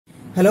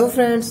Hello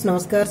friends,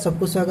 नमस्कार।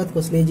 सबको स्वागत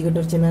कोशली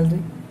एजुकेटर चैनल रे।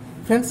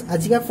 फ्रेंड्स,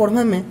 आज का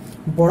पढ़वा में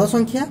बड़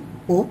संख्या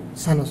और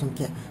सान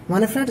संख्या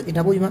माने फ्रेंड्स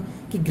इटा बुझमा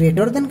कि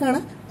ग्रेटर देन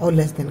काना और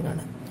लेस देन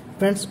काना।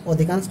 फ्रेंड्स,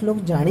 अधिकांश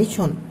लोग जानी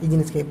छन ई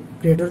जिनिस के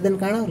ग्रेटर देन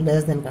काना और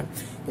लेस देन काना,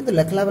 किंतु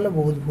लेखला बेला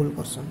बहुत भूल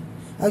करसन।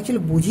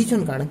 एक्चुअली बुझी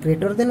छन काना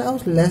ग्रेटर देन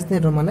और लेस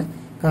देन रो माने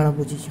काना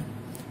बुझी छन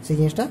से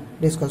जिनिसटा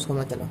डिस्कस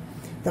करना। चलो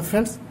तो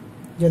फ्रेंड्स,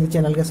 जदि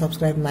चैनल के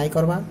सब्सक्राइब नहीं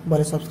करबा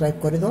बोले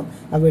सब्सक्राइब कर दो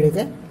और वीडियो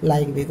के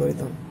लाइक भी कर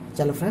दो।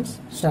 चलो फ्रेंड्स,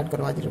 स्टार्ट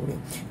करवा आज वीडियो।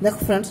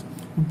 देखो फ्रेंड्स,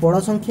 बड़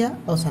संख्या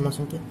और सान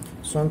संख्या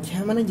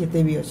संख्या माने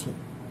जिते भी अच्छी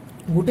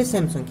गोटे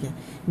सेम संख्या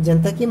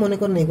जनता कि मन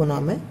कर नहीं गो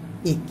आम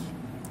एक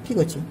ठीक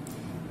अच्छे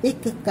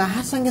एक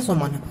कहार संगे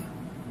सामान है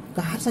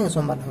कहार संगे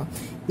सामान है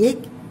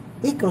एक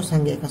एक रो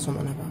संगे एक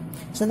सामान है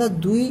से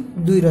दुई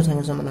दुई रो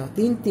संगे सामान है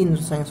तीन तीन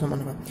रो संगे सामान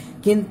है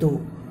किंतु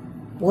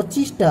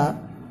 25टा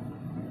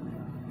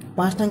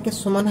 5टा के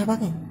सामान है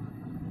के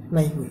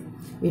नहीं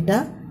हुई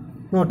इटा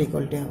नॉट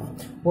इक्वल टू हवा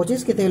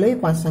 25 केते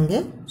 5 संगे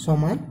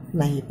सामान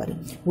नहीं पारे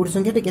गोटे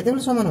संख्या केते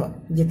सामान हवा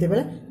जिते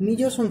बेले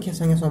निजर संख्या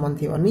संगे सामान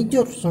थी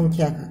निजर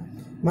संख्या का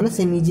माने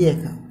से निजे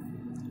एका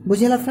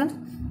बुझेला फ्रेंड्स।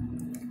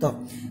 तो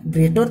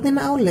ग्रेटर देन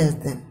आउ लेस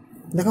देन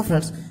देखो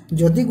फ्रेंड्स,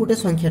 जदि गोटे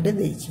संख्याटे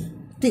देइछि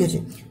ठीक अछि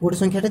गोटे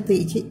संख्याटे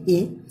देइछि ए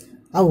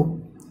आउ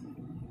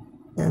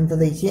एंता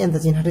देइछि एंता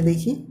चिन्हटे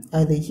देइछि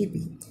आ देइछि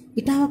बी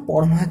इटा हम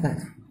पढ़मा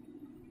काना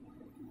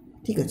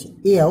ठीक अच्छे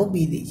ए आउ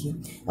बी देइछि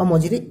आ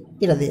मझिरे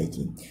एटा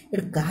देइछि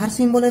एटा कहार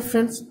सिंबल है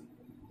फ्रेंड्स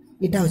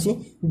इटा होछि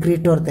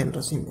ग्रेटर देन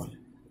रो सिंबल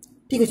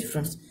ठीक अछि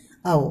फ्रेंड्स।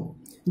 आउ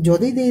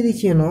जदि दे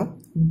देइछि न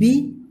बी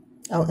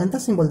आउ एंता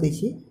सिंबल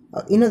देइछि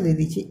आ इन दे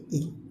देइछि ए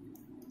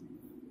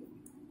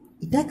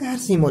इटा कहार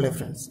सिंबल है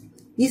फ्रेंड्स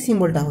ई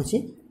सिंबलटा होछि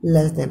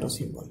लेस देन रो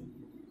सिंबल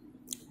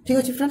ठीक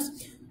अछि फ्रेंड्स।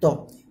 तो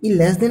ई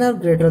लेस देन और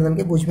ग्रेटर देन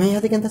के बुझमे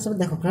यहाँ केनता सब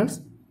देखो फ्रेंड्स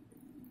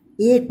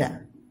एटा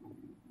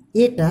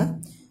एटा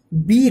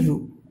बी रु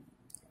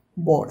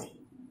बड़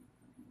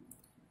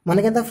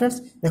माने कहता फ्रेंड्स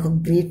देखो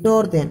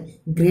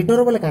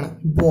ग्रेटर बोले काना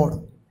बड़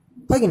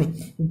है कि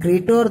नहीं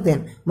ग्रेटर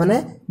देन माने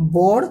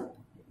बड़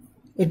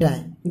एटा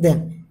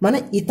देन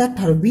माने इता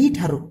ठारो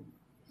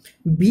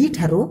बी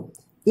ठारो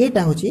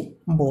एटा होची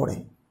बड़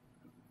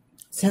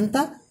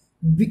सेंता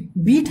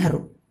बी ठारो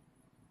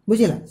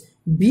बुझिला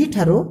बी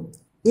ठारो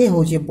ए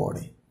होची बड़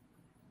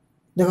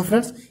देखो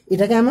फ्रेंड्स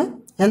इटा के हमें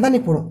एंदा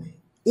नहीं पड़ो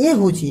ए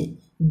होची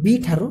बी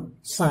ठारो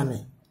साने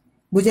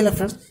बुझेला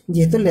फ्रेंड्स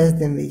जेहेतु लेस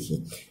देन देइछि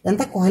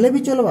एंता कहले भी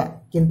चलबा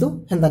किंतु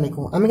हेंता नहीं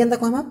कहो आमे केंता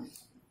कहबा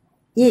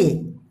ए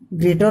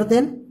ग्रेटर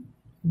देन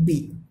बी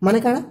माने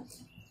काना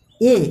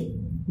ए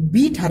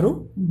बी ठारो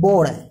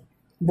बड़ है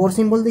बड़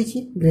सिंबल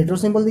देइछि ग्रेटर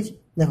सिंबल देइछि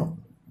देखो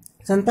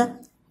सेंता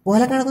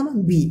पहला काना कहबा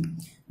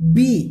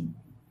बी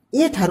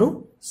ए ठारो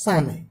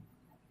सान है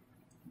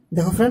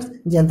देखो फ्रेंड्स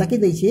जेंता कि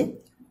देइछि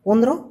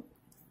 15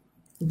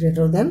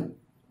 ग्रेटर देन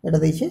एटा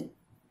देइछि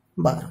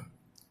 12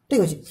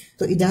 ठीक अच्छे।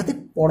 तो जहाँ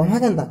पढ़मा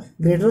केन्ता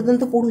ग्रेटर देन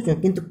तो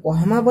पढ़ुच किंतु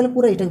कहमा बोले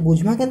पूरा इटा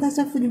बुझमा केन्ता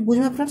से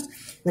बुझमा फ्रेंड्स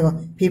देखो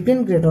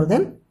 15 ग्रेटर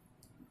देन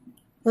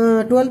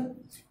 12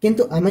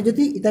 किंतु आमे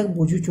जदि इटा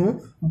बुझुचु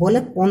बोले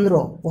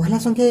 15 पहला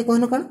संख्या ये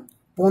कहनो कान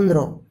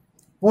 15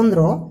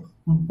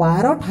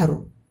 12 ठारू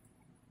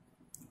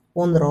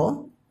 15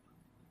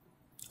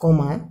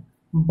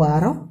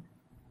 12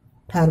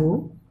 ठारू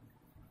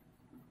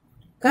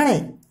काणे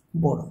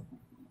बड़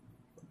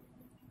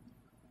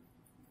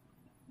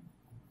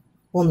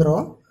 15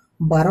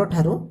 12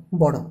 ठारू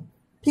बड़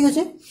ठीक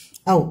अच्छे।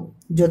 आउ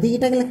जदि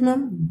इटा के लिखना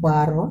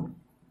 12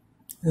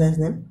 लेस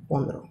देन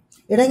 15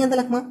 एटा केनता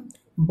लिखमा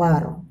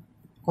 12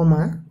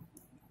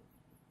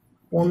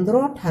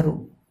 15 ठारू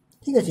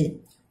ठीक अच्छे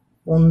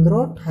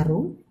 15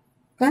 ठारू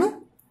काना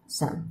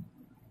सान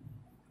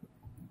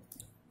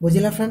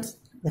बुझिला फ्रेंड्स।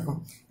 देखो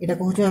इटा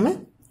कहूछु हमें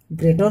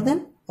ग्रेटर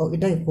देन और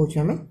इटा कहूछु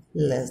हमें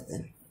लेस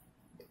देन।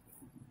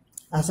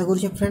 आशा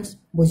करूँ फ्रेंड्स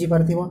बुझी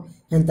पार्थिबो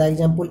हेंता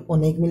एग्जांपल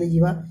अनेक मिली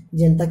जीवा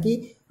जेंता कि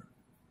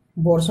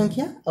बड़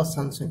संख्या और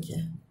सान संख्या।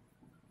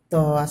 तो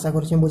आशा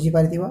करूँ बुझी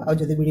पार्थिबो और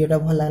जदि वीडियोटा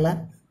भल लागला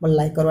बोले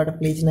लाइक करवाटा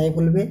प्लीज नहीं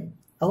भूलबे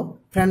और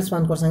फ्रेंड्स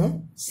मान संगे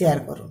शेयर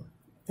करो।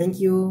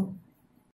 Thank you.